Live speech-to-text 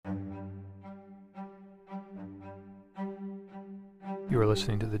You are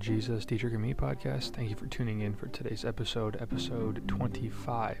listening to the Jesus, Dietrich, and Me podcast. Thank you for tuning in for today's episode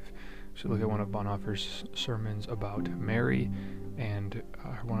 25. So look at one of Bonhoeffer's sermons about Mary and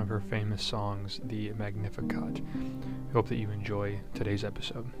one of her famous songs, the Magnificat. I hope that you enjoy today's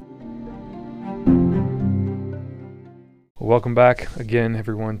episode. Welcome back again,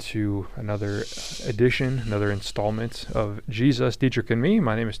 everyone, to another edition, another installment of Jesus, Dietrich, and Me.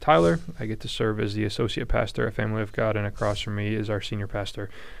 My name is Tyler. I get to serve as the associate pastor at Family of God, and across from me is our senior pastor,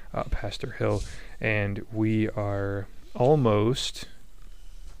 Pastor Hill. And we are almost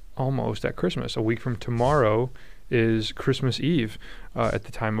at Christmas. A week from tomorrow is Christmas Eve at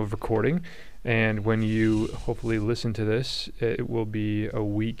the time of recording. And when you hopefully listen to this, it will be a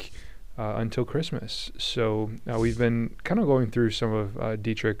week until Christmas. So we've been kind of going through some of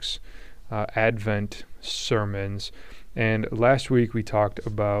Dietrich's Advent sermons, and last week we talked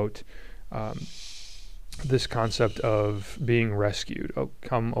about this concept of being rescued. "Oh,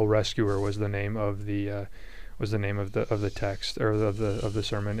 come, O rescuer" was the name of the text or of the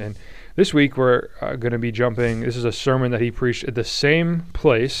sermon. And this week we're going to be jumping. This is a sermon that he preached at the same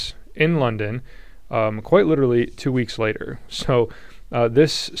place in London, quite literally 2 weeks later. So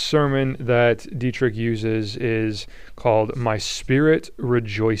this sermon that Dietrich uses is called "My Spirit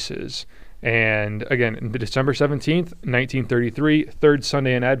Rejoices." And again, December 17th, 1933, third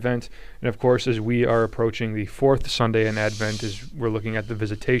Sunday in Advent. And of course, as we are approaching the fourth Sunday in Advent, as we're looking at the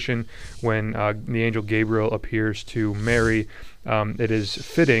visitation when the angel Gabriel appears to Mary, it is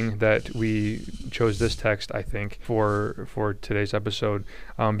fitting that we chose this text, I think, for today's episode,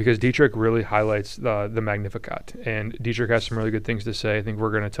 because Dietrich really highlights the Magnificat. And Dietrich has some really good things to say. I think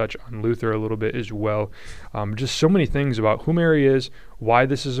we're going to touch on Luther a little bit as well. Just so many things about who Mary is, why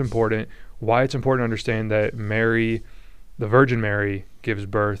this is important, why it's important to understand that Mary, the Virgin Mary, gives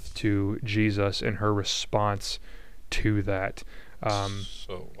birth to Jesus and her response to that.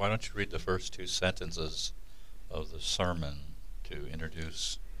 So why don't you read the first two sentences of the sermon to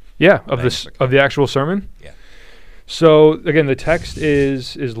introduce? Yeah, of the actual sermon. Yeah. So again, the text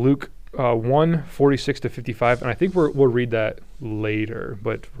is Luke 1:46-55, and I think we'll read that later.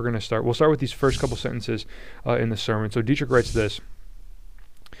 But we'll start with these first couple sentences in the sermon. So Dietrich writes this.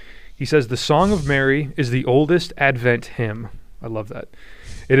 He says, "The Song of Mary is the oldest Advent hymn." I love that.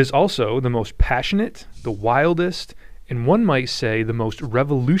 "It is also the most passionate, the wildest, and one might say the most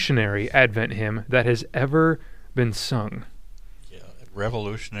revolutionary Advent hymn that has ever been sung." Yeah,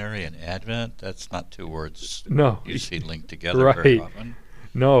 revolutionary and Advent, that's not two words you see linked together right. very often.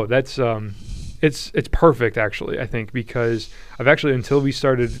 No, that's it's perfect, actually, I think, because I've actually, until we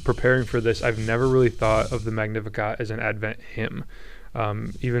started preparing for this, I've never really thought of the Magnificat as an Advent hymn.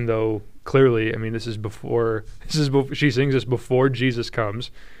 Even though clearly, I mean, this is before she sings this before Jesus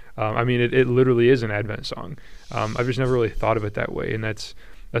comes. I mean, it literally is an Advent song. I've just never really thought of it that way, and that's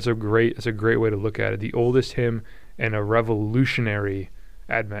a great way to look at it. The oldest hymn and a revolutionary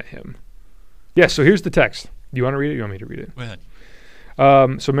Advent hymn. Yeah. So here's the text. Do you want to read it? You want me to read it? Go ahead.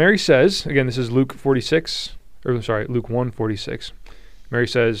 So Mary says, again, this is Luke 1:46. Mary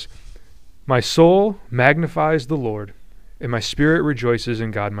says, "My soul magnifies the Lord, and my spirit rejoices in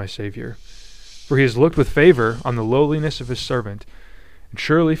God my Savior. For he has looked with favor on the lowliness of his servant. And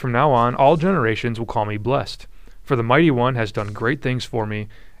surely from now on all generations will call me blessed. For the Mighty One has done great things for me,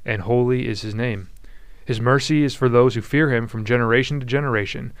 and holy is his name. His mercy is for those who fear him from generation to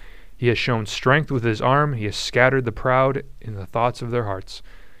generation. He has shown strength with his arm. He has scattered the proud in the thoughts of their hearts.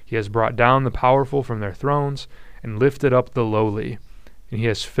 He has brought down the powerful from their thrones, and lifted up the lowly. And he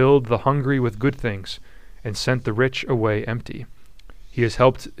has filled the hungry with good things, and sent the rich away empty. He has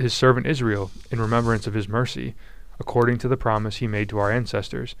helped his servant Israel in remembrance of his mercy, according to the promise he made to our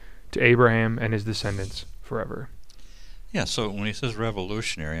ancestors, to Abraham and his descendants forever." Yeah, so when he says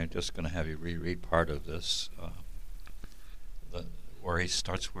revolutionary, I'm just going to have you reread part of this, where he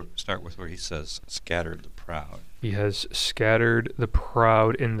start with where he says, "Scattered the proud." He has scattered the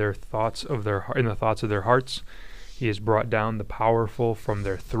proud in the thoughts of their hearts. He has brought down the powerful from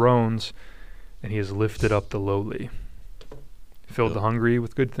their thrones, and he has lifted up the lowly. Filled the hungry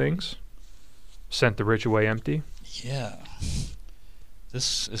with good things. Sent the rich away empty. Yeah.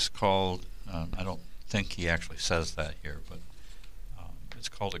 This is called, I don't think he actually says that here, but it's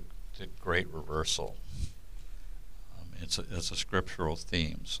called the Great Reversal. It's a scriptural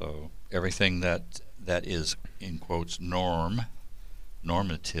theme. So everything that is, in quotes, normative,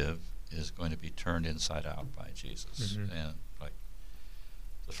 is going to be turned inside out by Jesus. Mm-hmm. And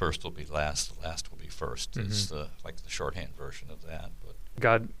the first will be last, the last will be first. Mm-hmm. It's the shorthand version of that. But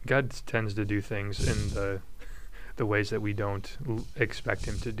God tends to do things in the ways that we don't expect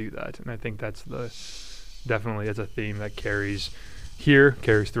him to do that, and I think that's definitely it's a theme that carries here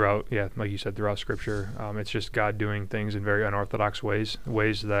carries throughout, like you said, throughout Scripture. It's just God doing things in very unorthodox ways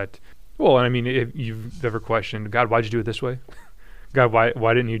that, well, and I mean, if you've ever questioned, God, why'd you do it this way? God,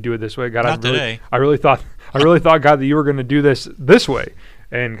 why didn't you do it this way? God, Not today. I really thought, God, that you were going to do this way.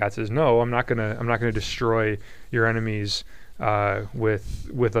 And God says, no, I'm not gonna destroy your enemies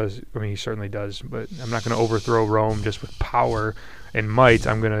with us. I mean, he certainly does, but I'm not going to overthrow Rome just with power and might.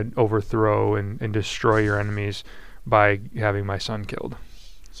 I'm going to overthrow and destroy your enemies by having my son killed.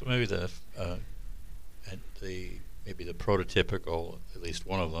 So maybe the prototypical, at least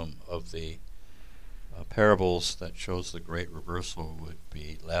one of them, of the parables that shows the great reversal would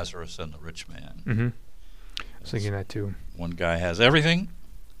be Lazarus and the rich man. Mm-hmm. I was thinking that too. One guy has everything,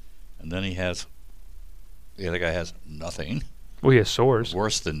 and then the other guy has nothing. Well, he has sores.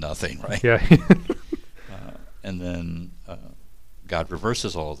 Worse than nothing, right? Yeah. And then God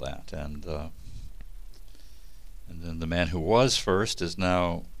reverses all of that, and then the man who was first is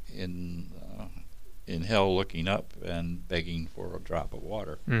now in hell, looking up and begging for a drop of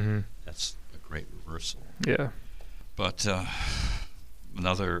water. Mm-hmm. That's a great reversal. Yeah. But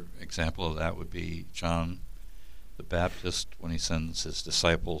another example of that would be John the Baptist when he sends his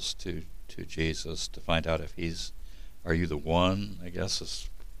disciples to Jesus to find out if are you the one, I guess is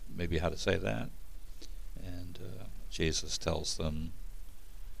maybe how to say that. And Jesus tells them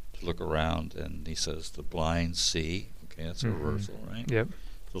to look around, and he says, the blind see. Okay, that's a reversal, right? Yep.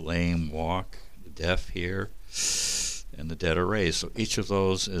 The lame walk, the deaf hear, and the dead are raised. So each of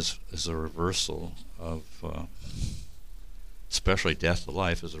those is a reversal of, especially death to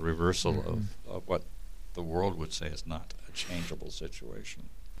life, is a reversal of what the world would say is not a changeable situation.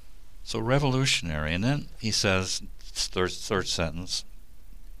 So revolutionary. And then he says, third sentence,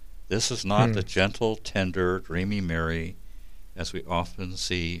 this is not the gentle, tender, dreamy Mary as we often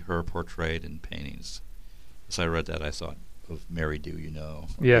see her portrayed in paintings. As I read that, I thought of Mary Do You Know?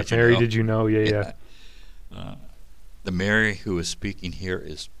 Yeah, Mary Did You Know? Yeah. The Mary who is speaking here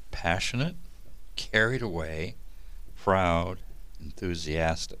is passionate, carried away, proud,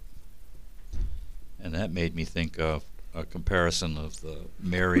 enthusiastic. And that made me think of a comparison of the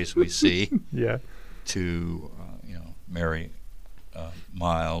Marys we see to Mary,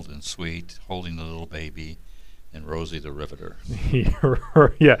 mild and sweet, holding the little baby, and Rosie the Riveter. Yeah.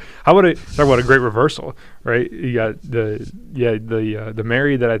 How about talk about a great reversal, right? You got the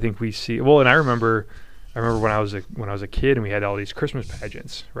Mary that I think we see. Well, and I remember when I was a kid and we had all these Christmas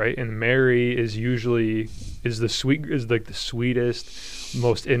pageants, right? And Mary is the sweetest,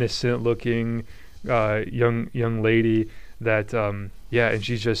 most innocent looking young lady that and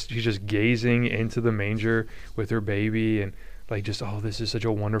she's just gazing into the manger with her baby, and like just, this is such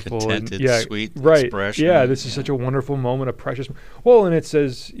a wonderful contented, sweet expression. Yeah, this is such a wonderful moment, a precious. Well, and it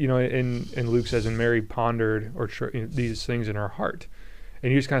says, and Luke says, and Mary pondered these things in her heart,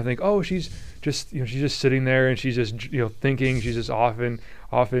 and you just kind of think, she's just sitting there, and she's just thinking, she's just often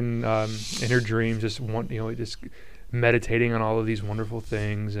in her dreams just just meditating on all of these wonderful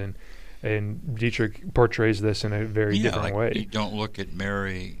things, and Dietrich portrays this in a very different way. You don't look at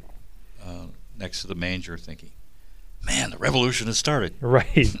Mary next to the manger thinking, man, the revolution has started.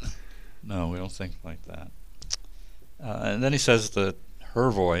 Right. No, we don't think like that. And then he says that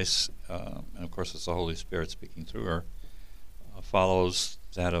her voice, and of course it's the Holy Spirit speaking through her, follows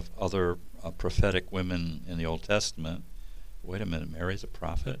that of other prophetic women in the Old Testament. Wait a minute, Mary's a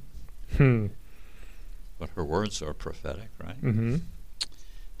prophet? But her words are prophetic, right? Mm-hmm.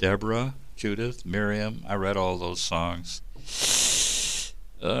 Deborah, Judith, Miriam. I read all those songs.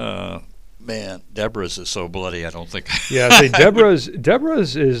 Man, Deborah's is so bloody. I don't think. Yeah, I say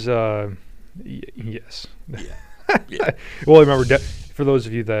Deborah's is yes. Yeah. Well, remember for those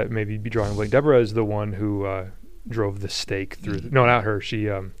of you that maybe be drawing a blank, Deborah is the one who drove the stake through. No, not her. She.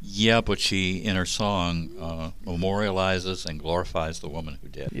 But she in her song memorializes and glorifies the woman who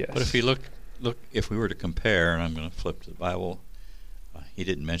did. Yes. But if you look, if we were to compare, and I'm going to flip to the Bible. He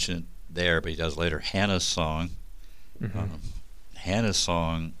didn't mention it there, but he does later. Hannah's song. Mm-hmm. Hannah's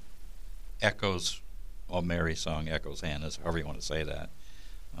song echoes, Mary's song echoes Hannah's, however you want to say that.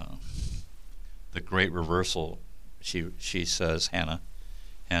 The great reversal, she says, Hannah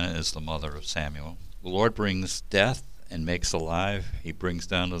is the mother of Samuel. The Lord brings death and makes alive. He brings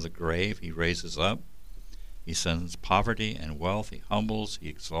down to the grave. He raises up. He sends poverty and wealth. He humbles. He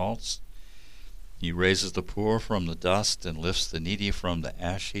exalts. He raises the poor from the dust and lifts the needy from the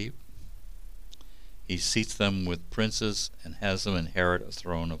ash heap. He seats them with princes and has them inherit a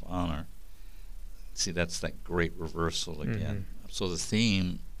throne of honor. See, that's that great reversal again. Mm-hmm. So the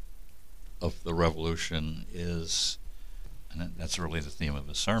theme of the revolution is, and that's really the theme of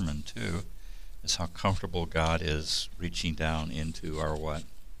the sermon too, is how comfortable God is reaching down into our what?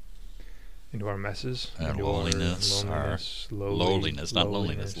 Into our messes, Our into lowliness, our lowliness, not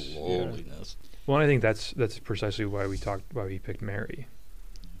loneliness, lowliness. lowliness. Yeah. Well, and I think that's precisely why he picked Mary,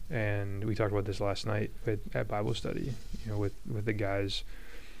 and we talked about this last night at Bible study. With the guys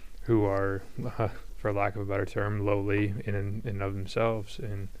who are, for lack of a better term, lowly in and of themselves,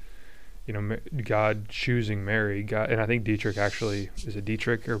 and God choosing Mary. God, and I think Dietrich actually is it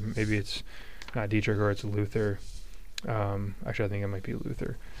Dietrich, or maybe it's not Dietrich, or it's Luther. Actually, I think it might be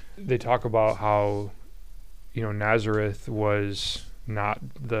Luther. They talk about how Nazareth was not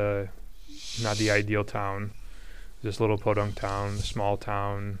the ideal town, this little podunk town, small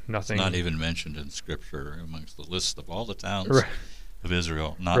town, nothing. It's not even mentioned in Scripture amongst the list of all the towns of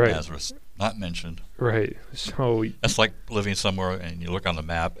Israel. Not Right. Nazareth, not mentioned. Right. So that's like living somewhere and you look on the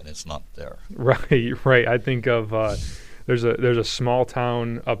map and it's not there. Right. I think of there's a small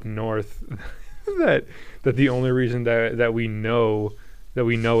town up north that the only reason that we know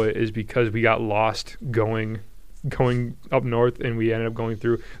it is because we got lost going up north, and we ended up going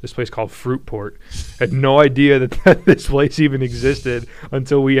through this place called Fruitport. Had no idea that this place even existed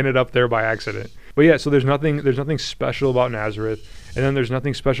until we ended up there by accident. But yeah, so there's nothing special about Nazareth, and then there's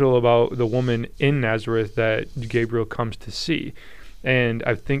nothing special about the woman in Nazareth that Gabriel comes to see. And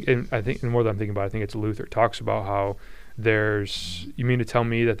I think the more that I'm thinking about it, I think it's Luther talks about how you mean to tell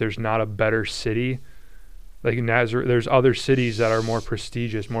me that there's not a better city like Nazareth? There's other cities that are more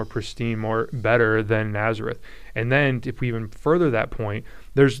prestigious, more pristine, better than Nazareth. And then if we even further that point,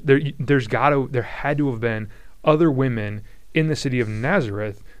 there had to have been other women in the city of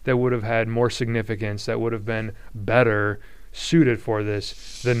Nazareth that would have had more significance, that would have been better suited for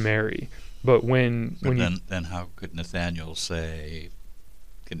this than Mary. But then how could Nathaniel say,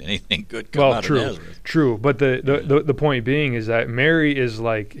 can anything good come out of Nazareth? True. But the point being is that Mary is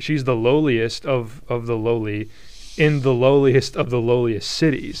she's the lowliest of the lowly in the lowliest of the lowliest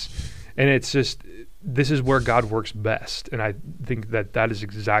cities. And it's just, this is where God works best. And I think that is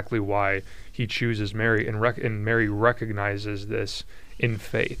exactly why he chooses Mary, and Mary recognizes this in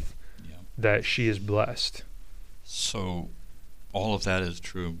faith, that she is blessed. So all of that is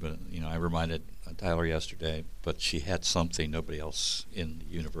true, but I reminded Tyler yesterday, but she had something nobody else in the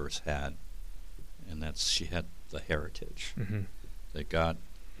universe had, and that's she had the heritage. Mm-hmm. That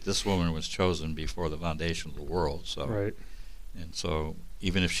this woman was chosen before the foundation of the world. So, right. And so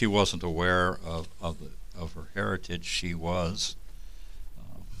even if she wasn't aware of her heritage, she was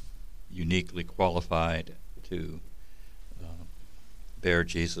uniquely qualified to bear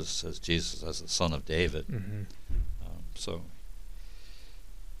Jesus as the son of David. Mm-hmm. So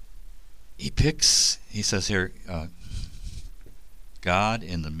he says here, God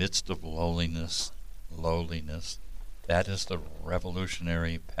in the midst of lowliness, that is the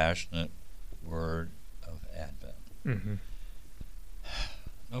revolutionary, passionate word of Advent. Mm-hmm.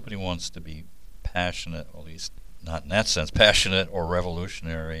 Nobody wants to be passionate, at least not in that sense, passionate or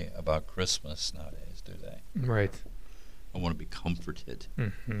revolutionary about Christmas nowadays, do they? Right. I want to be comforted.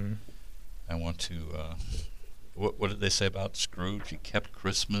 Mm-hmm. I want to... What did they say about Scrooge? He kept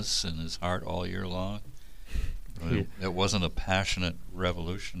Christmas in his heart all year long. It wasn't a passionate,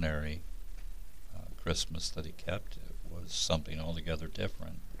 revolutionary Christmas that he kept. It was something altogether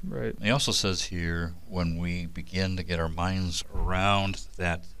different. Right. And he also says here, when we begin to get our minds around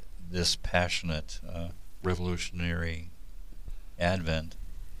this passionate, revolutionary Advent,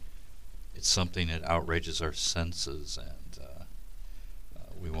 it's something that outrages our senses, and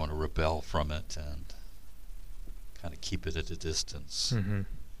we want to rebel from it and kind of keep it at a distance. Mm-hmm.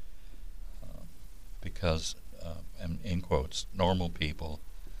 Because, and in quotes, normal people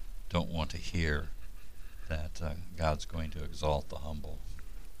don't want to hear that God's going to exalt the humble.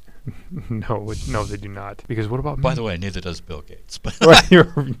 No, they do not. Because what about me? By the way, neither does Bill Gates.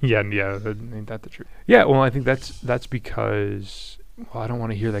 Yeah, ain't that the truth? Yeah, well, I think that's because, I don't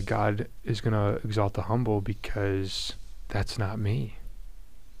want to hear that God is going to exalt the humble, because that's not me.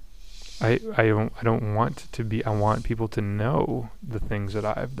 I don't want to be. I want people to know the things that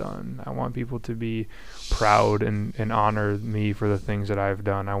I've done. I want people to be proud and honor me for the things that I've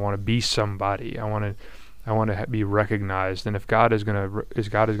done. I want to be somebody. I want to be recognized. And if God is gonna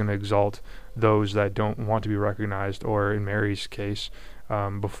exalt those that don't want to be recognized, or in Mary's case,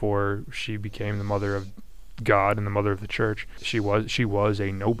 before she became the mother of God and the mother of the church, she was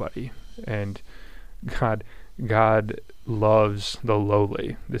a nobody, and God loves the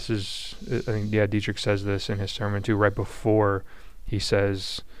lowly. This is, I think, Dietrich says this in his sermon too, right before he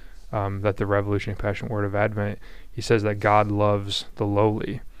says that the revolutionary passionate word of Advent, he says that God loves the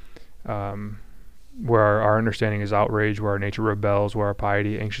lowly. where our understanding is outraged, where our nature rebels, where our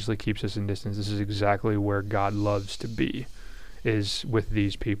piety anxiously keeps us in distance. This is exactly where God loves to be, is with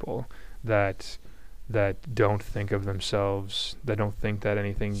these people that don't think of themselves, that don't think that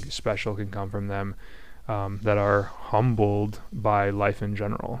anything special can come from them, that are humbled by life in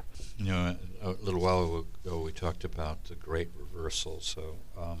general. A little while ago we talked about the great reversal. So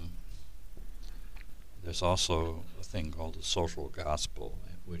there's also a thing called the social gospel,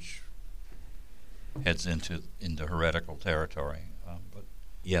 which heads into heretical territory. But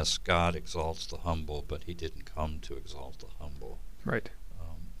yes, God exalts the humble, but he didn't come to exalt the humble. Right.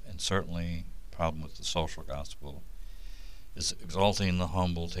 And certainly problem with the social gospel is exalting the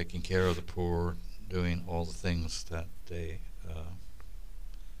humble, taking care of the poor, doing all the things that they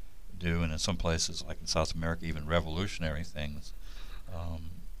do, and in some places, like in South America, even revolutionary things.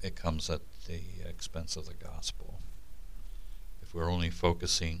 It comes at the expense of the gospel. If we're only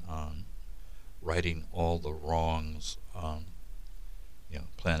focusing on righting all the wrongs on,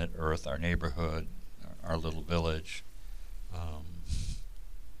 planet Earth, our neighborhood, our little village,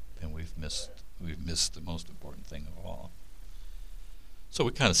 then we've missed the most important thing of all. So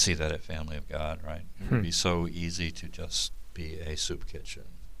we kind of see that at Family of God, right? It would be so easy to just be a soup kitchen.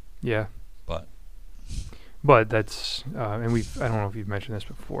 Yeah. But that's, and I don't know if you've mentioned this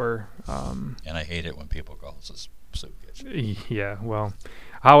before. And I hate it when people call us a soup kitchen. Yeah, well,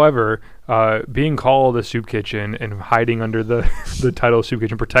 however, being called a soup kitchen and hiding under the title soup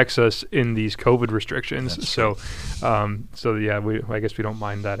kitchen protects us in these COVID restrictions. That's so yeah, I guess we don't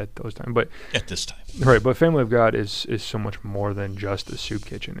mind that at those times. But at this time, right? But Family of God is so much more than just a soup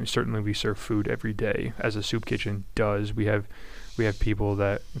kitchen. And certainly, we serve food every day, as a soup kitchen does. We have people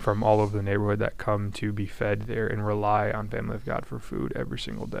that from all over the neighborhood that come to be fed there and rely on Family of God for food every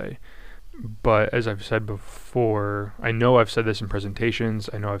single day. But as I've said before, I know I've said this in presentations,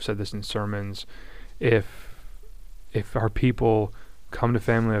 I know I've said this in sermons, if our people come to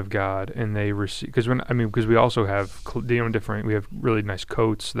Family of God and they receive, because we also have different, we have really nice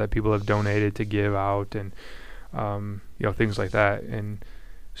coats that people have donated to give out, and things like that, and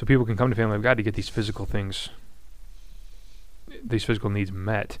so people can come to Family of God to get these physical things, these physical needs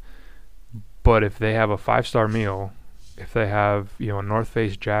met. But if they have a 5-star meal, if they have a North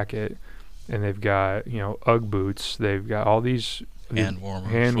Face jacket, and they've got UGG boots, they've got all these hand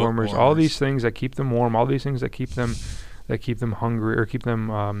warmers, all these things that keep them warm, all these things that keep them hungry or keep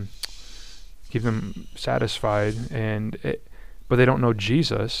them satisfied, but they don't know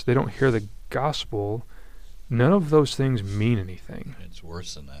Jesus, they don't hear the gospel. None of those things mean anything. It's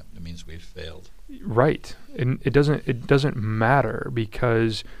worse than that. It means we've failed. Right. And it doesn't matter,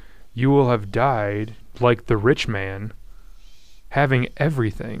 because you will have died like the rich man, having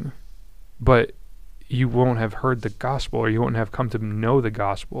everything, but you won't have heard the gospel, or you won't have come to know the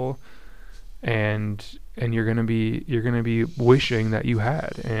gospel, and you're gonna be wishing that you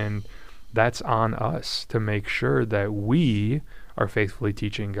had. And that's on us to make sure that we are faithfully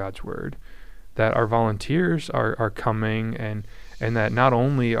teaching God's word, that our volunteers are coming, and that not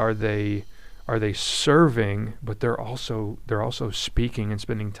only are they serving, but they're also speaking and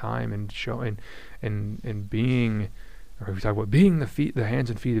spending time and showing and being, or we talk about being the hands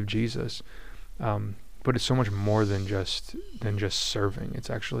and feet of Jesus. But it's so much more than just serving. It's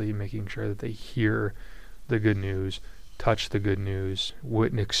actually making sure that they hear the good news, touch the good news,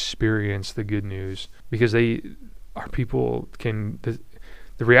 experience the good news, because our people can.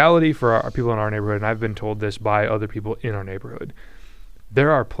 The reality for our people in our neighborhood, and I've been told this by other people in our neighborhood, there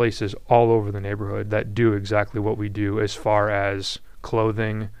are places all over the neighborhood that do exactly what we do as far as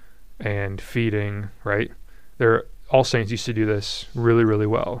clothing and feeding, right? All Saints used to do this really, really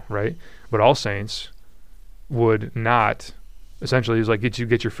well, right? But All Saints would not, essentially, it's like get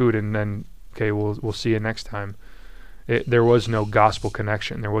your food and then, okay, we'll see you next time. There was no gospel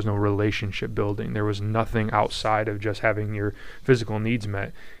connection. There was no relationship building. There was nothing outside of just having your physical needs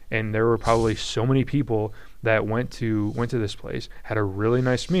met. And there were probably so many people that went to this place, had a really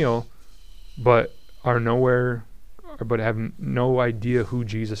nice meal, but have no idea who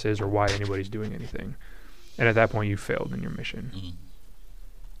Jesus is or why anybody's doing anything. And at that point, you failed in your mission. Mm-hmm.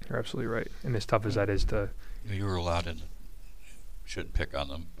 You're absolutely right. And as tough as that is to... You were allowed shouldn't pick on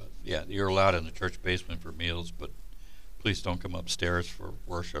them, but yeah, you're allowed in the church basement for meals, but please don't come upstairs for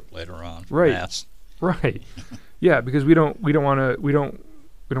worship later on for Mass. Right. Yeah, because we don't want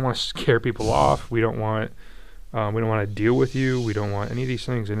to scare people off. We don't want to deal with you. We don't want any of these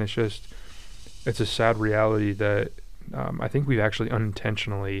things, and it's a sad reality that I think we've actually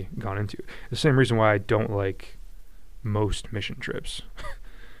unintentionally gone into. The same reason why I don't like most mission trips,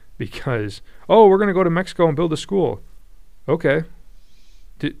 because we're going to go to Mexico and build a school. Okay.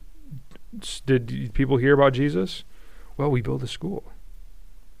 Did people hear about Jesus? Well, we built a school.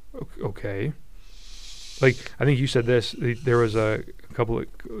 Okay. Like, I think you said this. There was a couple of,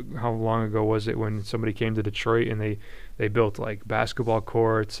 how long ago was it when somebody came to Detroit and they built like basketball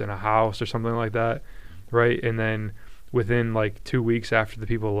courts and a house or something like that, right? And then within like 2 weeks after the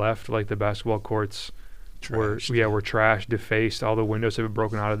people left, like the basketball courts were trashed, defaced. All the windows had been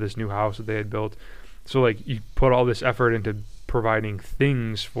broken out of this new house that they had built. So like you put all this effort into providing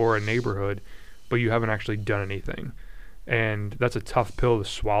things for a neighborhood, but you haven't actually done anything. And that's a tough pill to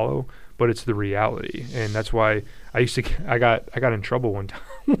swallow, but it's the reality. And that's why I got in trouble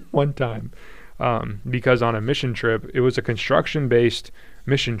one time because on a mission trip, it was a construction-based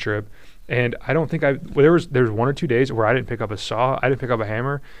mission trip, and I don't think there was 1 or 2 days where I didn't pick up a saw, I didn't pick up a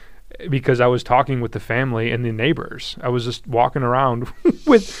hammer, because I was talking with the family and the neighbors. I was just walking around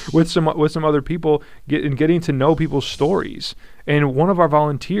with some other people, getting to know people's stories. And one of our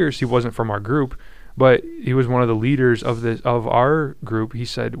volunteers, he wasn't from our group, but he was one of the leaders of our group. He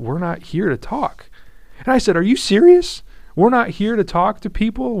said, "We're not here to talk." And I said, "Are you serious? We're not here to talk to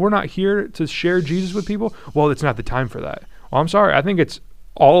people? We're not here to share Jesus with people?" "Well, it's not the time for that." Well, I'm sorry. I think it's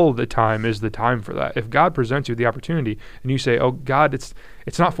all the time is the time for that. If God presents you the opportunity and you say, "Oh God, it's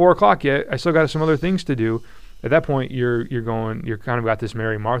not 4:00 yet. I still got some other things to do." At that point, you're kind of got this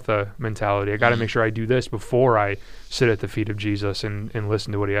Mary Martha mentality. I got to make sure I do this before I sit at the feet of Jesus and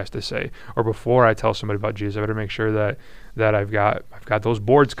listen to what he has to say, or before I tell somebody about Jesus. I better make sure that I've got those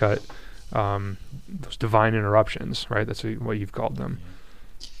boards cut, those divine interruptions, right? That's what you've called them.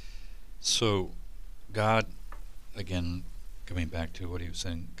 So, God, again, coming back to what he was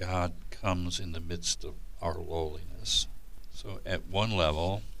saying, God comes in the midst of our lowliness. So, at one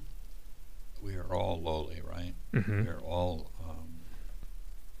level, we are all lowly, right? Mm-hmm. We're all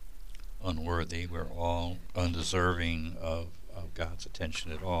unworthy. We're all undeserving of God's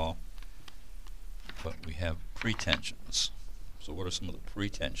attention at all. But we have pretensions. So what are some of the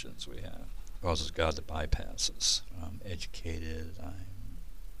pretensions we have? It causes God to bypass us. I'm educated. I'm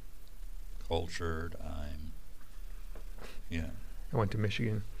cultured. I went to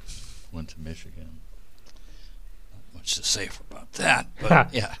Michigan. Not much to say about that,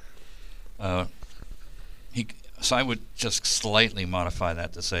 but yeah. So I would just slightly modify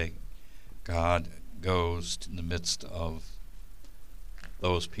that to say God goes in the midst of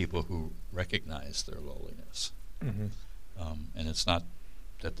those people who recognize their lowliness. Mm-hmm. And it's not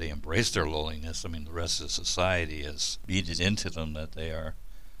that they embrace their lowliness. I mean, the rest of society has beaten into them that they are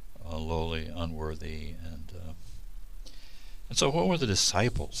lowly, unworthy. And so what were the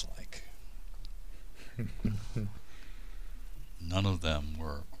disciples like? None of them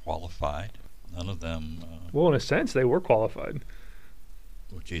were qualified. None of them... well, in a sense, they were qualified.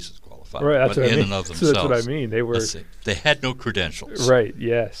 Well, Jesus qualified. Right, that's but what I mean. And of themselves. That's what I mean. They had no credentials. Right,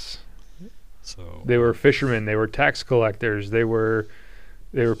 yes. So they were fishermen. They were tax collectors. They were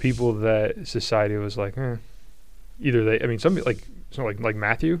people that society was like, either some like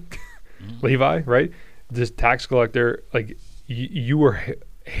Matthew, mm-hmm. Levi, right? This tax collector, like you were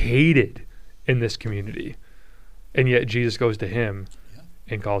hated in this community, and yet Jesus goes to him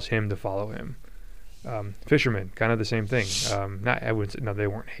and calls him to follow him. Fishermen, kind of the same thing. I wouldn't say, no, they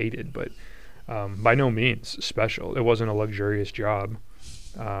weren't hated, but by no means special. It wasn't a luxurious job.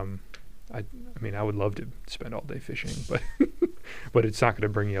 I would love to spend all day fishing, but it's not going to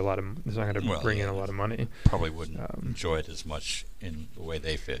bring you a lot of. It's not going to bring in a lot of money. Probably wouldn't enjoy it as much in the way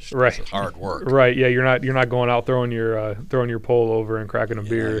they fished. Right, it's hard work. Right, yeah, you're not going out throwing your pole over and cracking a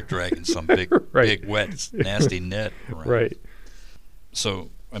beer. You're dragging some big big wet nasty net around. Right. So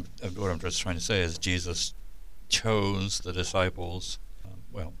what I'm just trying to say is Jesus chose the disciples.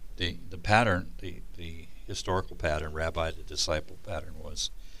 The pattern, the historical pattern, rabbi to disciple pattern was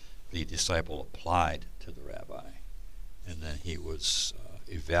the disciple applied to the rabbi, and then he was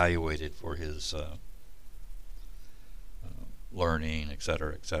evaluated for his learning, et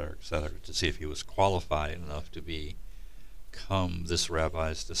cetera, to see if he was qualified enough to become this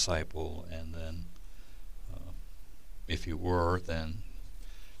rabbi's disciple, and then if you were, then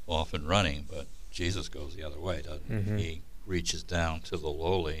off and running. But Jesus goes the other way, doesn't he? Mm-hmm. He reaches down to the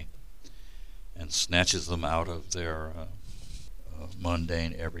lowly and snatches them out of their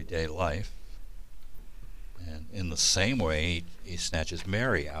mundane everyday life. And in the same way, he snatches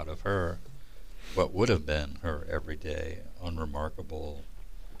Mary out of her, what would have been her everyday, unremarkable.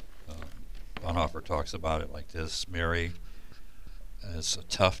 Bonhoeffer talks about it like this: Mary as a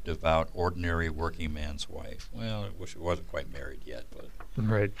tough, devout, ordinary working man's wife. Well, I wish it wasn't quite married yet, but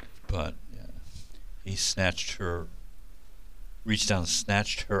right. But he snatched her, reached down and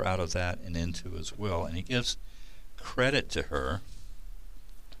snatched her out of that and into his will, and he gives credit to her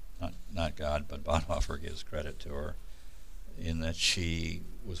not God, but Bonhoeffer gives credit to her in that she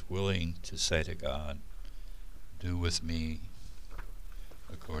was willing to say to God, "Do with me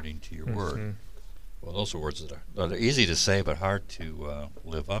according to your word." Well, those are words that are easy to say but hard to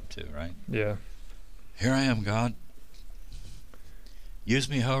live up to, right? Yeah. Here I am, God. Use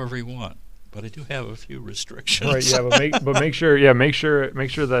me however you want, but I do have a few restrictions. Right. Yeah. But make sure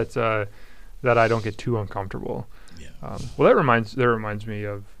that that I don't get too uncomfortable. Yeah. Well, that reminds me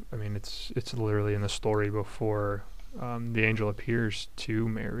of. I mean, it's literally in the story before the angel appears to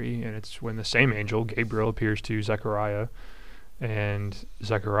Mary, and it's when the same angel, Gabriel, appears to Zechariah, and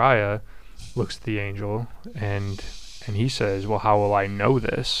Zechariah looks at the angel and he says, "Well, how will I know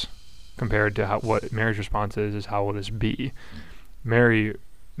this?" Compared to what Mary's response is "How will this be?" Mary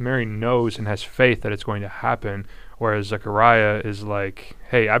knows and has faith that it's going to happen, whereas Zechariah is like,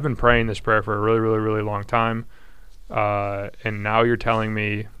 "Hey, I've been praying this prayer for a really, really, really long time, and now you're telling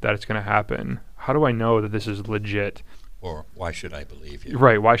me that it's going to happen. How do I know that this is legit?" Or why should I believe you?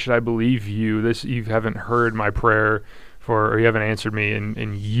 Right. Why should I believe you? You haven't heard my prayer or you haven't answered me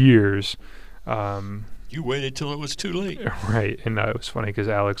in years. You waited till it was too late. Right. And it was funny because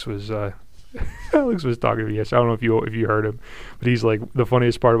Alex was talking to me. Yes, I don't know if you heard him, but he's like, the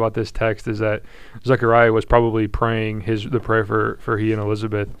funniest part about this text is that Zechariah was probably praying the prayer for he and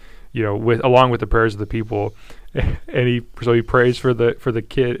Elizabeth, along with the prayers of the people, and he prays for the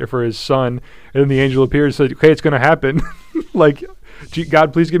kid or for his son, and then the angel appears and says, "Okay, it's going to happen." Like,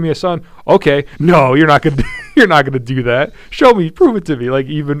 God, please give me a son. Okay, no, you're not gonna do that. Show me, prove it to me. Like,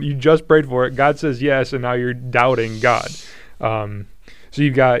 even you just prayed for it. God says yes, and now you're doubting God. So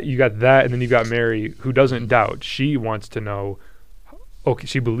you got that, and then you've got Mary, who doesn't doubt. She wants to know. Okay,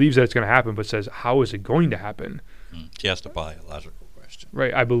 she believes that it's going to happen, but says, "How is it going to happen?" She has a biological question.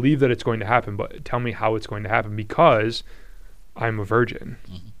 Right. I believe that it's going to happen, but tell me how it's going to happen, because I'm a virgin.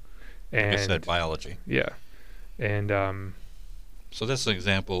 Mm-hmm. And like I said, biology. Yeah. And so that's an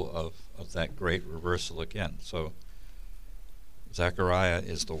example of that great reversal again. So Zechariah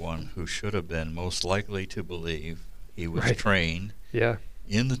is the one who should have been most likely to believe. He was trained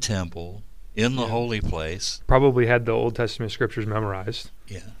in the temple, in the holy place. Probably had the Old Testament scriptures memorized.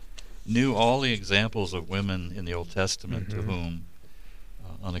 Yeah. Knew all the examples of women in the Old Testament to whom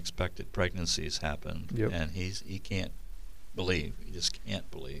unexpected pregnancies happened. Yep. And he can't believe. He just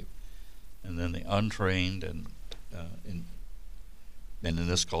can't believe. And then the untrained and in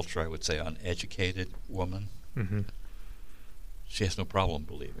this culture I would say uneducated woman, she has no problem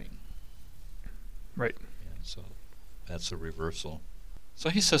believing. Right. And so that's a reversal. So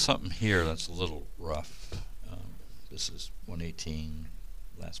he says something here that's a little rough. This is 118,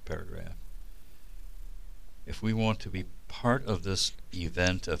 last paragraph. If we want to be part of this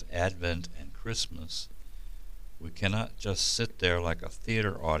event of Advent and Christmas, we cannot just sit there like a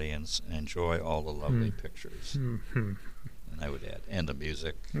theater audience and enjoy all the lovely pictures. And I would add, and the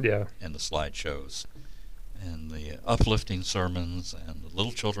music, and the slideshows, and the uplifting sermons, and the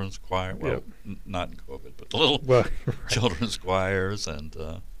little children's choir. Well, not in COVID, but the little children's choirs, and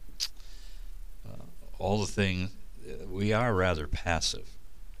all the things. We are rather passive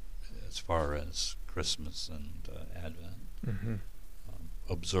as far as Christmas and Advent,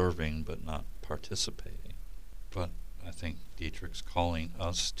 observing but not participating. But I think Dietrich's calling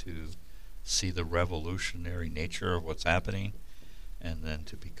us to see the revolutionary nature of what's happening, and then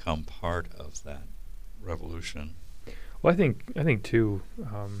to become part of that revolution. Well, I think too,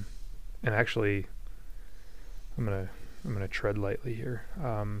 and actually, I'm gonna tread lightly here.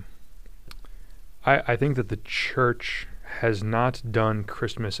 I think that the church has not done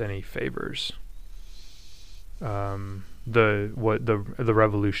Christmas any favors. The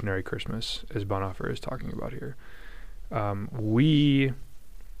revolutionary Christmas, as Bonhoeffer is talking about here. We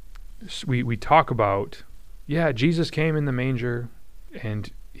talk about, Jesus came in the manger,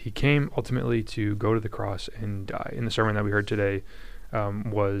 and he came ultimately to go to the cross and die. In the sermon that we heard today,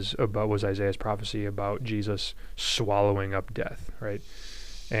 was Isaiah's prophecy about Jesus swallowing up death, right?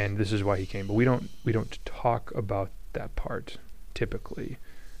 And this is why he came. But we don't talk about that part typically,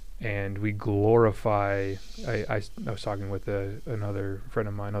 and we glorify. I was talking with another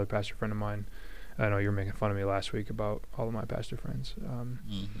pastor friend of mine. I know you were making fun of me last week about all of my pastor friends,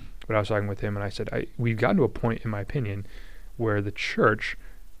 but I was talking with him, and I said we've gotten to a point, in my opinion, where the church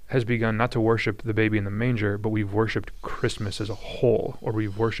has begun not to worship the baby in the manger, but we've worshipped Christmas as a whole, or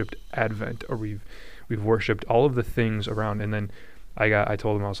we've worshipped Advent, or we've worshipped all of the things around. And then I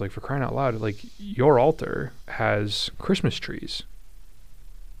told him, I was like, for crying out loud, like, your altar has Christmas trees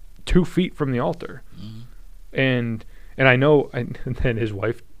 2 feet from the altar. And I know, and then his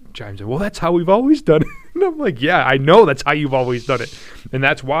wife chimes in, well, that's how we've always done it. And I'm like, yeah, I know that's how you've always done it. And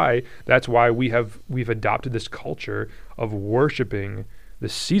that's why we've adopted this culture of worshiping the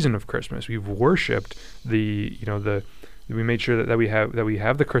season of Christmas. We've worshipped we made sure that we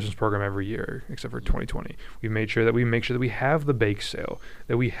have the Christmas program every year, except for 2020. We made sure that we have the bake sale,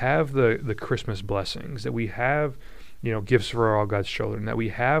 that we have the Christmas blessings, that we have gifts for all God's children, that we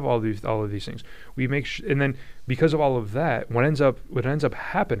have all of these things. We make and then because of all of that, what ends up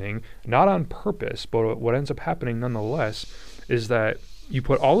happening, not on purpose, but what ends up happening nonetheless, is that you're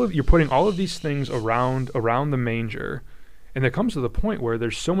putting all of these things around the manger. And there comes to the point where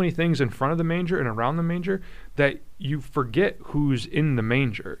there's so many things in front of the manger and around the manger that you forget who's in the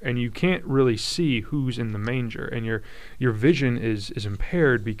manger, and you can't really see who's in the manger, and your vision is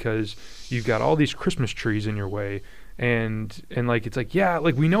impaired because you've got all these Christmas trees in your way, and it's like, yeah,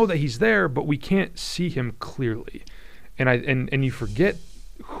 like we know that he's there, but we can't see him clearly, and you forget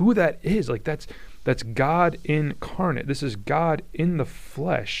who that is. Like that's God incarnate. This is God in the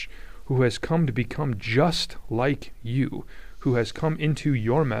flesh, who has come to become just like you, who has come into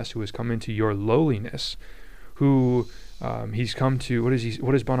your mess, who has come into your lowliness, who he's come to, what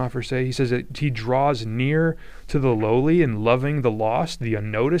does Bonhoeffer say? He says that he draws near to the lowly and loving the lost, the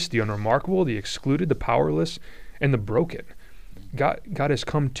unnoticed, the unremarkable, the excluded, the powerless, and the broken. God has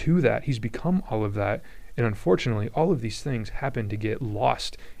come to that. He's become all of that. And unfortunately, all of these things happen to get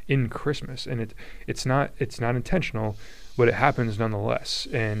lost in Christmas. And it's not intentional, but it happens nonetheless.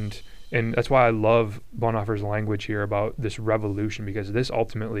 And that's why I love Bonhoeffer's language here about this revolution, because this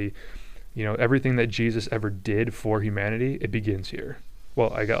ultimately, everything that Jesus ever did for humanity, it begins here.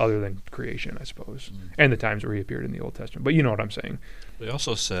 Well, other than creation, I suppose, and the times where he appeared in the Old Testament. But you know what I'm saying. He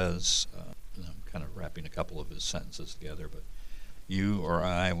also says, and I'm kind of wrapping a couple of his sentences together, but you or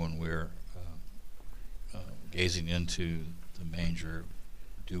I, when we're gazing into the manger,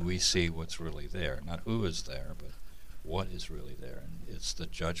 do we see what's really there? Not who is there, but what is really there. And it's the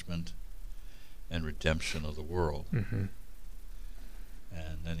judgment and redemption of the world. Mm-hmm.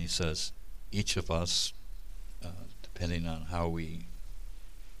 And then he says, each of us, depending on how we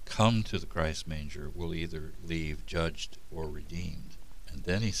come to the Christ manger, will either leave judged or redeemed. And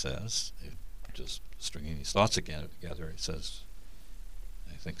then he says, just stringing these thoughts again together, he says,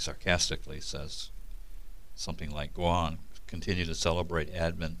 I think sarcastically says something like, go on, continue to celebrate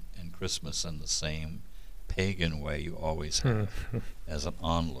Advent and Christmas in the same pagan way you always have, as an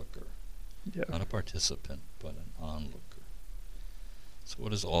onlooker. Yeah. Not a participant, but an onlooker. So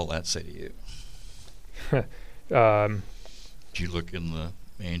what does all that say to you? Do you look in the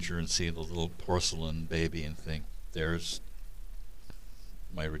manger and see the little porcelain baby and think, there's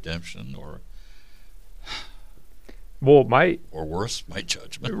my redemption, or worse, my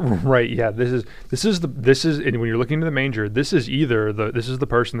judgment? Right, yeah. This is and when you're looking into the manger, this is the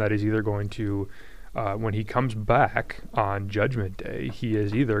person that is either going to when he comes back on Judgment Day, he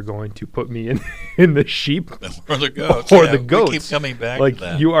is either going to put me in the sheep or the goats. The goats. We keep coming back like to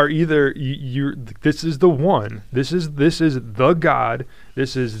that. You are either this is the one. This is the God.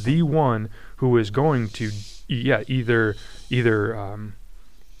 This is the one who is going to either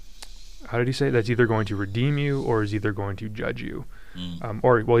how did he say? That's either going to redeem you or is either going to judge you. He's going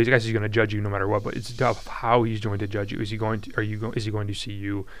to judge you no matter what, but it's tough how he's going to judge you. Is he going to see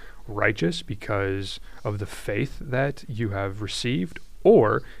you righteous because of the faith that you have received,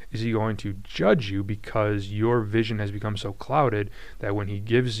 or is he going to judge you because your vision has become so clouded that when he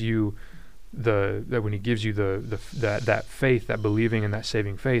gives you that faith, that believing and that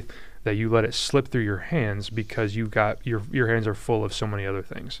saving faith, that you let it slip through your hands because you've got your hands are full of so many other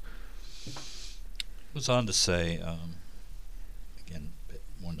things. Goes on to say, again,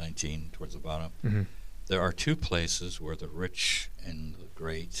 119 towards the bottom, Mm-hmm. there are two places where the rich and the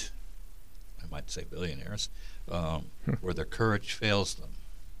great, I might say billionaires, where their courage fails them,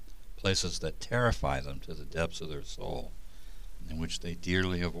 places that terrify them to the depths of their soul, and which they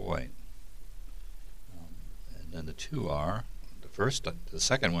dearly avoid. And then the two are, the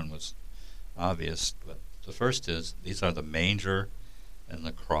second one was obvious, but the first is, these are the manger and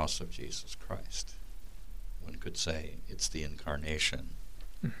the cross of Jesus Christ. One could say it's the incarnation,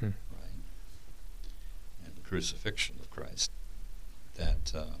 Mm-hmm. right, and the crucifixion of Christ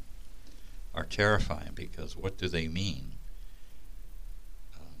that are terrifying, because what do they mean?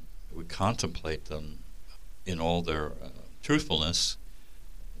 We contemplate them in all their truthfulness.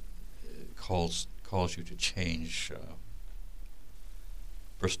 It calls you to change,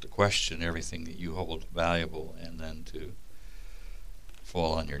 first to question everything that you hold valuable, and then to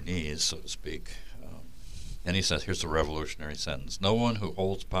fall on your knees, so to speak. And he says, here's the revolutionary sentence: no one who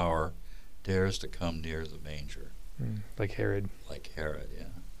holds power dares to come near the manger. Like Herod. Like Herod, yeah.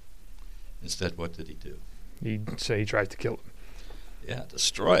 Instead, what did he do? He'd say he tries to kill him. Yeah,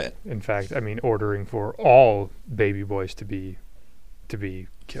 destroy it. In fact, ordering for all baby boys to be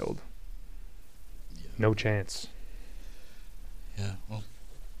killed. Yeah. No chance. Yeah, well,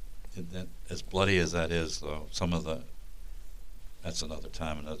 that, as bloody as that is, though, that's another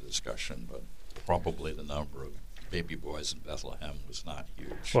time, another discussion, but probably the number of baby boys in Bethlehem was not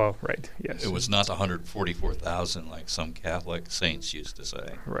huge. Well, right, yes. It was not 144,000 like some Catholic saints used to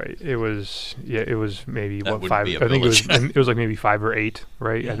say. Right. It was maybe That what, wouldn't 5? be a I think village. it was like maybe 5 or 8,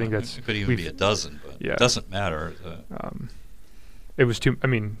 right? Yeah, I think it could even be a dozen, but yeah. it doesn't matter. It was too.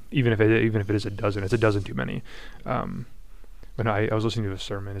 Even if it is a dozen, it's a dozen too many. When I was listening to a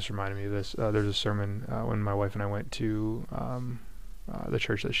sermon, this reminded me of this. There's a sermon when my wife and I went to the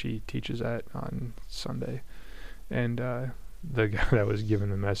church that she teaches at on Sunday, and the guy that was giving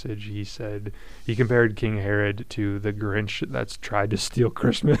the message, he said he compared King Herod to the Grinch that's tried to steal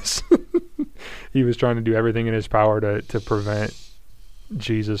Christmas. He was trying to do everything in his power to prevent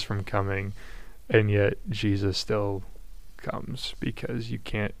Jesus from coming, and yet Jesus still comes because you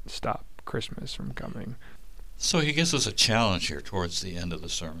can't stop Christmas from coming. So he gives us a challenge here towards the end of the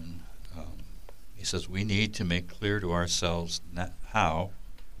sermon. He says we need to make clear to ourselves how,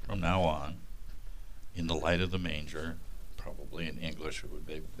 from now on, in the light of the manger, probably in English it would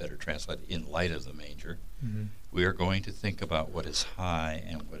be better translated, in light of the manger, Mm-hmm. we are going to think about what is high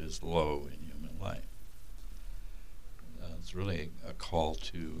and what is low in human life. It's really a call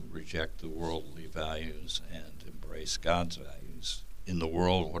to reject the worldly values and embrace God's values. In the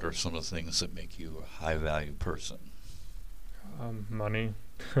world, what are some of the things that make you a high-value person? Money.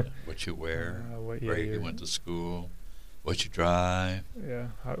 What you wear, What where you went to school, what you drive. Yeah.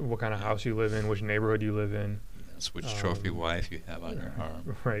 What kind of house you live in, which neighborhood you live in. Yes, which trophy wife you have on your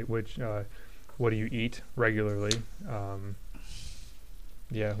arm. Right. Which, what do you eat regularly?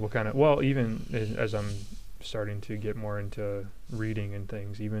 Yeah. What kind of? Well, even as I'm starting to get more into reading and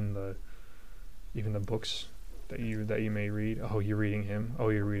things, even the books that you may read. Oh, you're reading him. Oh,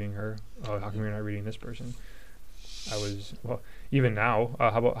 you're reading her. Oh, how come you're not reading this person? Even now.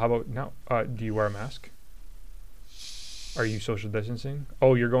 How about now? Do you wear a mask? Are you social distancing?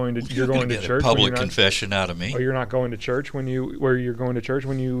 Oh, you're going to church. A public confession out of me. Oh, you're not going to church when you're going to church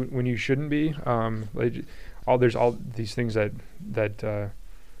when you shouldn't be. There's all these things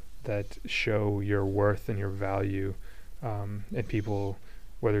that show your worth and your value, and people,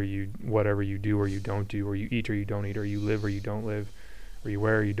 whatever you do or you don't do, or you eat or you don't eat, or you live or you don't live, or you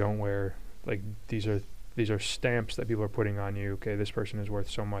wear or you don't wear. Like these are stamps that people are putting on you. Okay, this person is worth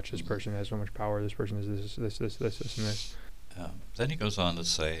so much. This person has so much power. This person is this, and this. Then he goes on to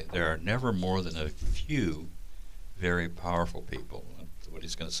say, there are never more than a few very powerful people. What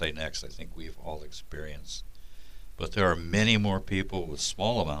he's going to say next, I think we've all experienced. But there are many more people with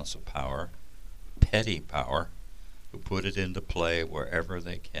small amounts of power, petty power, who put it into play wherever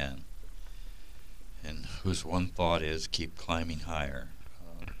they can, and whose one thought is keep climbing higher,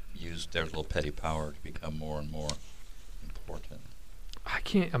 use their little petty power to become more and more important. I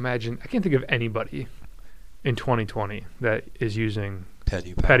can't think of anybody in 2020 that is using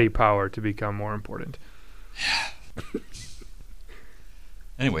petty power to become more important.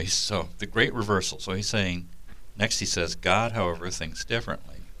 Anyway, so the great reversal. So he's saying, next he says, God, however, thinks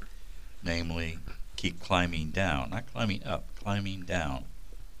differently. Namely, keep climbing down, not climbing up, climbing down,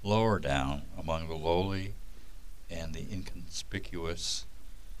 lower down among the lowly and the inconspicuous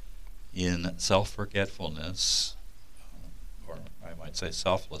in self-forgetfulness, or I might say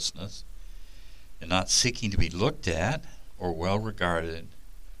selflessness, and not seeking to be looked at or well-regarded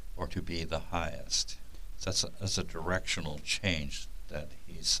or to be the highest. So that's a directional change that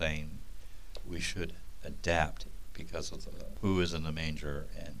he's saying we should adapt because of who is in the manger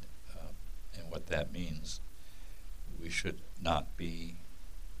and what that means. We should not be,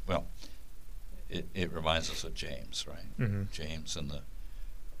 well, it reminds us of James, right? Mm-hmm. James and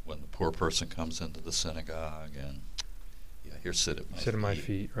when the poor person comes into the synagogue and, yeah, here, sit at my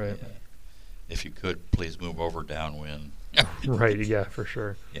feet, right? Yeah. If you could, please move over downwind. Right, yeah, for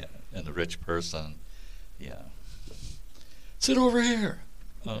sure. Yeah, and the rich person, yeah, sit over here.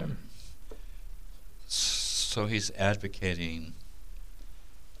 So he's advocating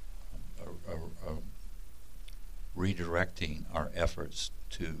redirecting our efforts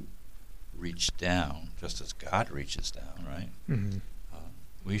to reach down, just as God reaches down, right? Mm-hmm.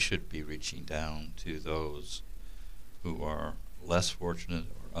 We should be reaching down to those who are less fortunate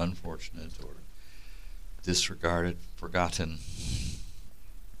or unfortunate or disregarded, forgotten.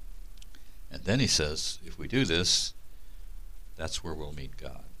 And then he says, if we do this, that's where we'll meet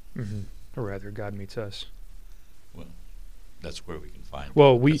God. Mm-hmm. Or rather, God meets us. Well, that's where we can find.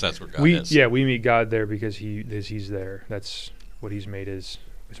 Well, God, 'cause that's where God is. we meet God there because He's there. That's what He's made His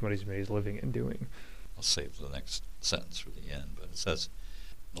living and doing. I'll save the next sentence for the end, but it says,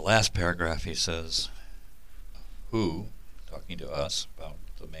 in the last paragraph, he says, "Who," talking to us about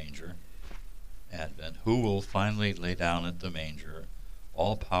the manger, Advent, "who will finally lay down at the manger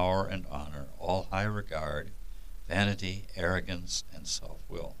all power and honor, all high regard, vanity, arrogance, and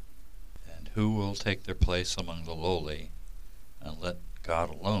self-will, and who will take their place among the lowly and let God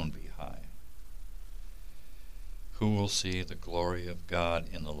alone be high? Who will see the glory of God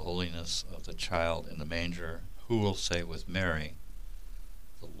in the lowliness of the child in the manger? Who will say with Mary,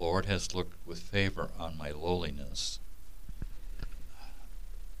 'The Lord has looked with favor on my lowliness.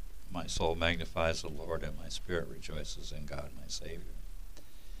 My soul magnifies the Lord, and my spirit rejoices in God my Savior'?"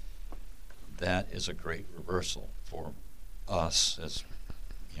 That is a great reversal for us, as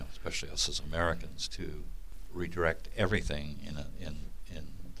especially us as Americans, to redirect everything in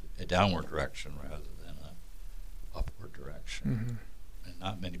a downward direction rather than a upward direction. Mm-hmm. And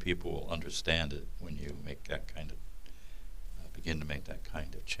not many people will understand it when you make that kind of begin to make that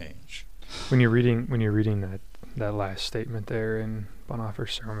kind of change. When you're reading that last statement there in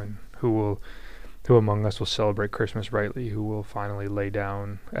Bonhoeffer's sermon, who among us will celebrate Christmas rightly? Who will finally lay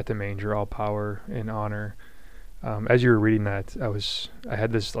down at the manger all power and honor? As you were reading that, I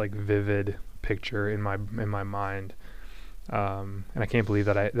had this like vivid picture in my mind, and I can't believe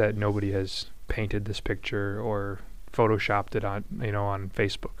that nobody has painted this picture or photoshopped it on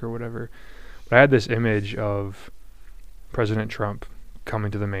Facebook or whatever. But I had this image of President Trump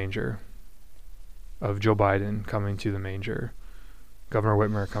coming to the manger, of Joe Biden coming to the manger, Governor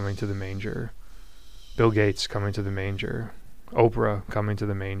Whitmer coming to the manger, Bill Gates coming to the manger, Oprah coming to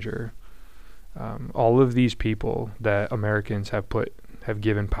the manger. All of these people that Americans have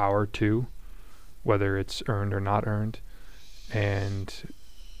given power to, whether it's earned or not earned,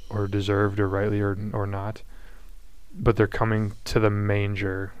 or deserved or rightly or not, but they're coming to the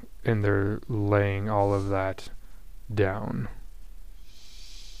manger and they're laying all of that down,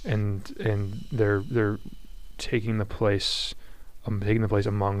 and they're taking the place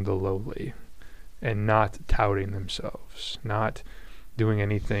among the lowly, and not touting themselves, not doing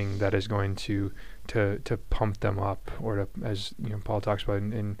anything that is going to pump them up, or to, as Paul talks about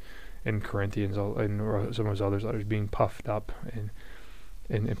in Corinthians and some of his others letters, being puffed up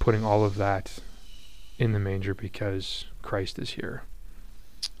and putting all of that in the manger because Christ is here.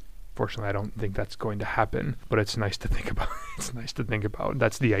 Fortunately, I don't think that's going to happen, but it's nice to think about. It's nice to think about.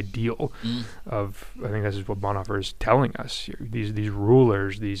 That's the ideal of. I think this is what Bonhoeffer is telling us here. These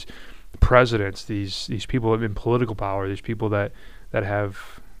rulers, these presidents, these people in political power, these people that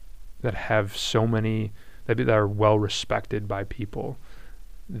have so many that are well respected by people.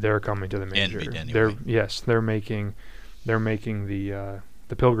 They're coming to the manger. Envied anyway. They're making the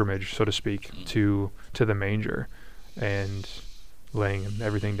pilgrimage, so to speak, to the manger, and laying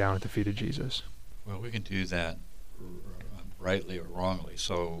everything down at the feet of Jesus. Well, we can do that rightly or wrongly.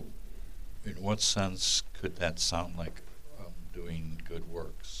 So, in what sense could that sound like doing good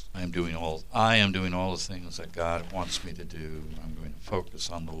works? I am doing all the things that God wants me to do. I'm going to focus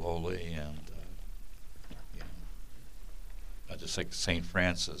on the lowly, and I just think St.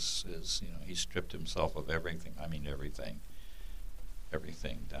 Francis is, he stripped himself of everything. I mean, everything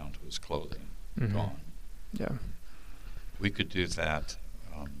down to his clothing, gone. Yeah. We could do that.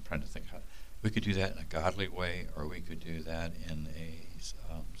 Trying to think how we could do that in a godly way, or we could do that in a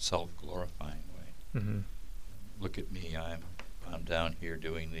self-glorifying way. Mm-hmm. Look at me. I'm down here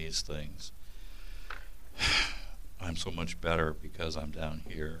doing these things. I'm so much better because I'm down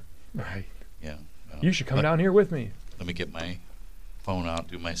here. Right. Yeah. You should come down here with me. Let me get my phone out,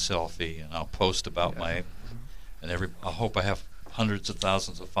 do my selfie, and I'll post about I hope I have hundreds of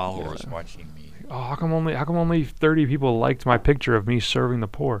thousands of followers watching me. Oh, how come only 30 people liked my picture of me serving the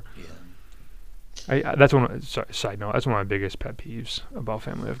poor? Yeah. Side note, that's one of my biggest pet peeves about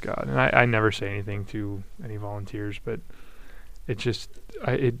Family of God. And I never say anything to any volunteers, but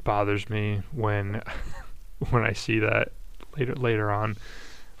it bothers me when I see that later on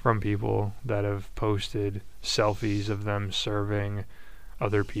from people that have posted selfies of them serving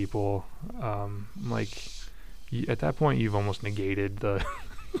other people. At that point, you've almost negated the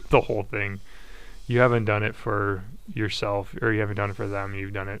whole thing. You haven't done it for yourself, or you haven't done it for them.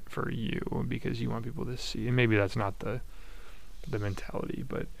 You've done it for you because you want people to see. And maybe that's not the mentality,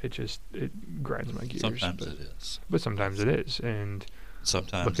 but it grinds my gears. Sometimes it is. But sometimes it is, and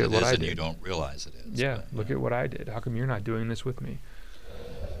sometimes it is, and you don't realize it is. Yeah, look at what I did. How come you're not doing this with me?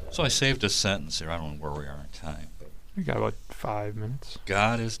 So I saved a sentence here. I don't know where we are in time, but we got about 5 minutes.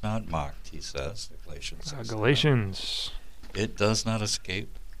 God is not mocked, he says. Galatians. Galatians. It does not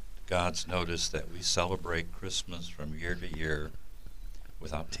escape God's notice that we celebrate Christmas from year to year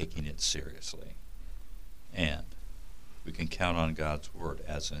without taking it seriously. And we can count on God's word,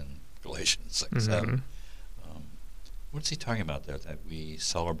 as in Galatians 6:7. What's he talking about there, that we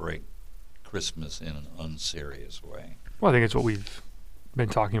celebrate Christmas in an unserious way? Well, I think it's what we've been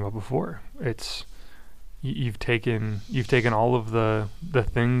talking about before. It's you've taken all of the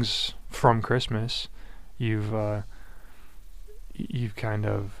things from Christmas. You've kind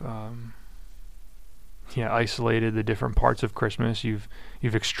of isolated the different parts of Christmas. You've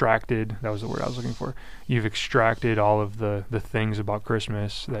extracted, that was the word I was looking for. You've extracted all of the things about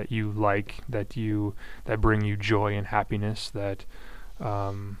Christmas that you like, that bring you joy and happiness, that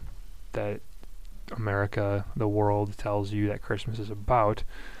America, the world, tells you that Christmas is about.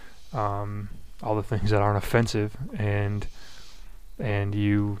 All the things that aren't offensive, and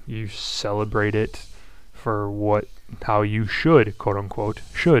you celebrate it for how you should, quote unquote,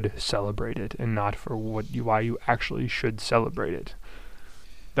 should celebrate it, and not for why you actually should celebrate it.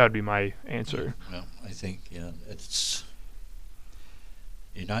 That would be my answer. Well, I think you're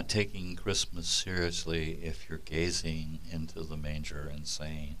not taking Christmas seriously if you're gazing into the manger and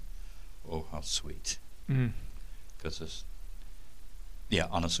saying, "Oh, how sweet." Because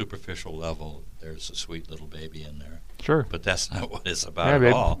on a superficial level, there's a sweet little baby in there. Sure. But that's not what it's about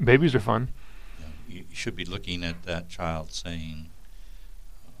at all. Babies are fun. You should be looking at that child saying,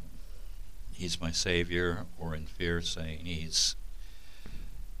 "He's my savior," or in fear saying, "He's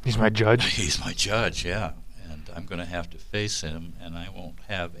my judge." He's my judge, yeah. And I'm going to have to face him, and I won't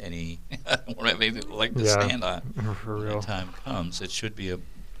have any anything to stand on for when real. the time comes. It should be a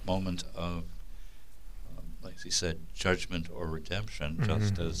moment of, like he said, judgment or redemption,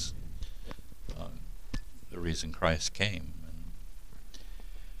 just as the reason Christ came. And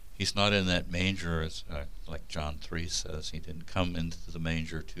he's not in that manger, as like John 3 says. He didn't come into the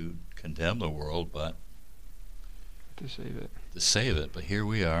manger to condemn the world, but to save it. But here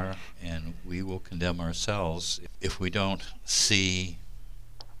we are, and we will condemn ourselves if we don't see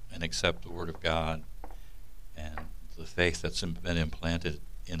and accept the Word of God and the faith that's been implanted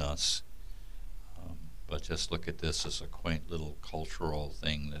in us. But just look at this as a quaint little cultural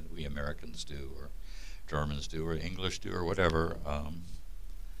thing that we Americans do, or Germans do, or English do, or whatever,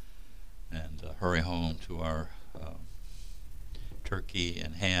 and hurry home to our turkey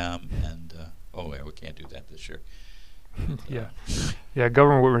and ham, and we can't do that this year.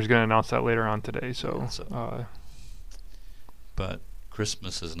 Governor Whitmer's going to announce that later on today. But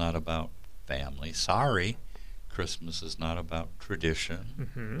Christmas is not about family. Sorry. Christmas is not about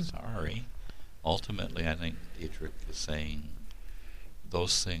tradition. Sorry. Ultimately, I think Dietrich is saying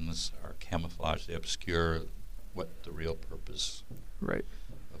those things are camouflage. They obscure what the real purpose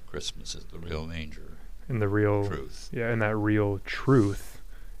of Christmas is, the real manger. And the real truth. Yeah, and that real truth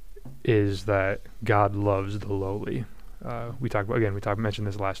is that God loves the lowly. We mentioned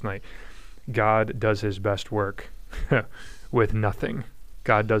this last night. God does his best work with nothing.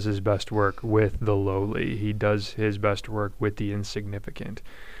 God does his best work with the lowly. He does his best work with the insignificant.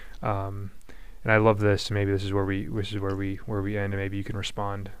 And I love this. Maybe this is where we end, and maybe you can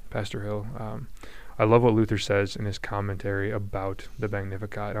respond, Pastor Hill. I love what Luther says in his commentary about the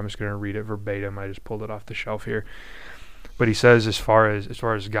Magnificat. I'm just going to read it verbatim. I just pulled it off the shelf here. But he says, as far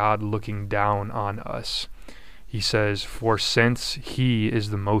as God looking down on us, he says, "For since he is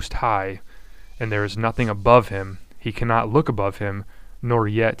the Most High, and there is nothing above him, he cannot look above him, nor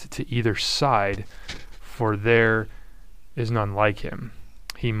yet to either side, for there is none like him.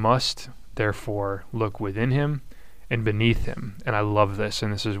 He must, therefore, look within him and beneath him." And I love this,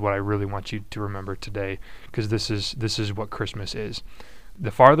 and this is what I really want you to remember today, because this is what Christmas is.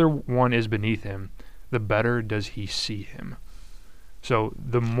 The farther one is beneath him, the better does he see him. So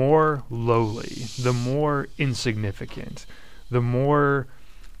the more lowly, the more insignificant, the more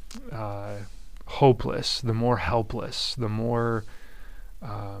hopeless, the more helpless, the more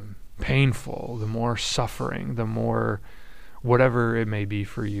painful, the more suffering, the more whatever it may be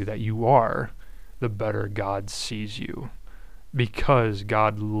for you that you are, the better God sees you, because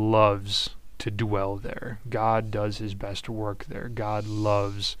God loves to dwell there. God does his best work there. God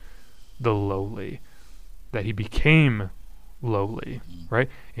loves the lowly, that he became lowly, right?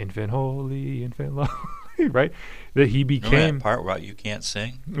 Infant holy, infant lowly, right? That he became... Remember that part about you can't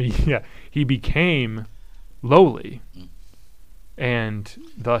sing? Yeah, he became lowly,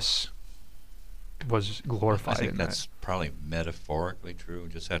 and thus was glorified. I think that's probably metaphorically true.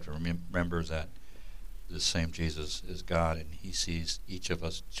 Just have to remember that the same Jesus is God, and he sees each of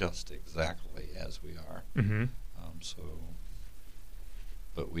us just exactly as we are. Mm-hmm.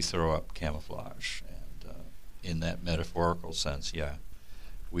 But we throw up camouflage and in that metaphorical sense, yeah,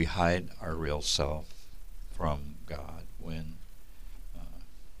 we hide our real self from God when,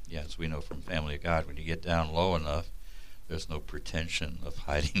 as we know from Family of God, when you get down low enough, there's no pretension of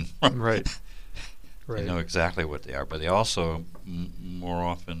hiding from Right. They know exactly what they are, but they also, more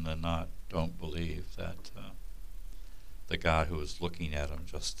often than not, don't believe that the God who is looking at them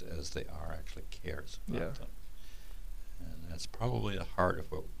just as they are actually cares about them. And that's probably the heart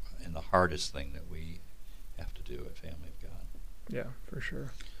of what, and the hardest thing that we have to do at Family of God. Yeah, for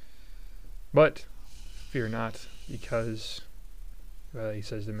sure. But fear not, because he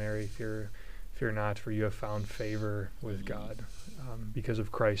says to Mary, fear not, for you have found favor with God. Because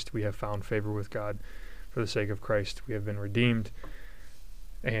of Christ, we have found favor with God. For the sake of Christ, we have been redeemed.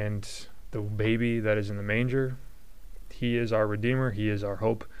 And the baby that is in the manger, he is our Redeemer. He is our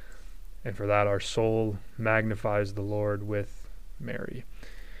hope. And for that, our soul magnifies the Lord with Mary.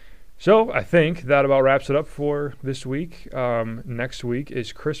 So I think that about wraps it up for this week. Next week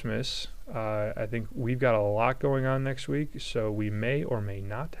is Christmas. I think we've got a lot going on next week, so we may or may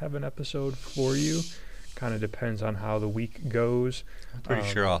not have an episode for you. Kind of depends on how the week goes. I'm pretty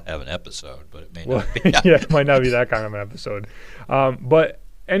sure I'll have an episode, but it may well, not be. Yeah, it might not be that kind of an episode. But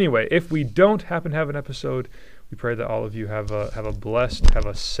anyway, if we don't happen to have an episode, we pray that all of you have a blessed, have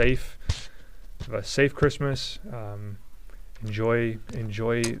a safe Christmas. Enjoy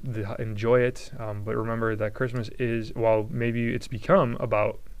it. But remember that Christmas is, while maybe it's become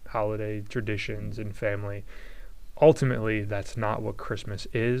about holiday traditions and family, ultimately that's not what Christmas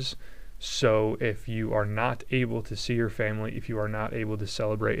is. So if you are not able to see your family, if you are not able to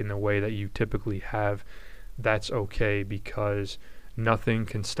celebrate in the way that you typically have, that's okay, because nothing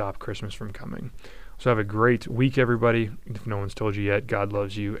can stop Christmas from coming. So have a great week, everybody. If no one's told you yet, God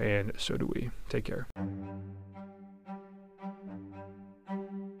loves you, and so do we. Take care.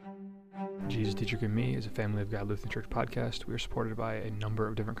 Jesus, Teacher, and Me is a Family of God Lutheran Church podcast. We are supported by a number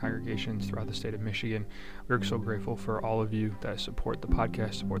of different congregations throughout the state of Michigan. We're so grateful for all of you that support the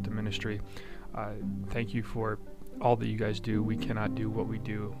podcast, support the ministry. Thank you for all that you guys do. We cannot do what we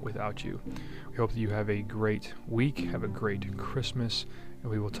do without you. We hope that you have a great week, have a great Christmas,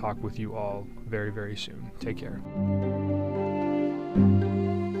 and we will talk with you all very, very soon. Take care.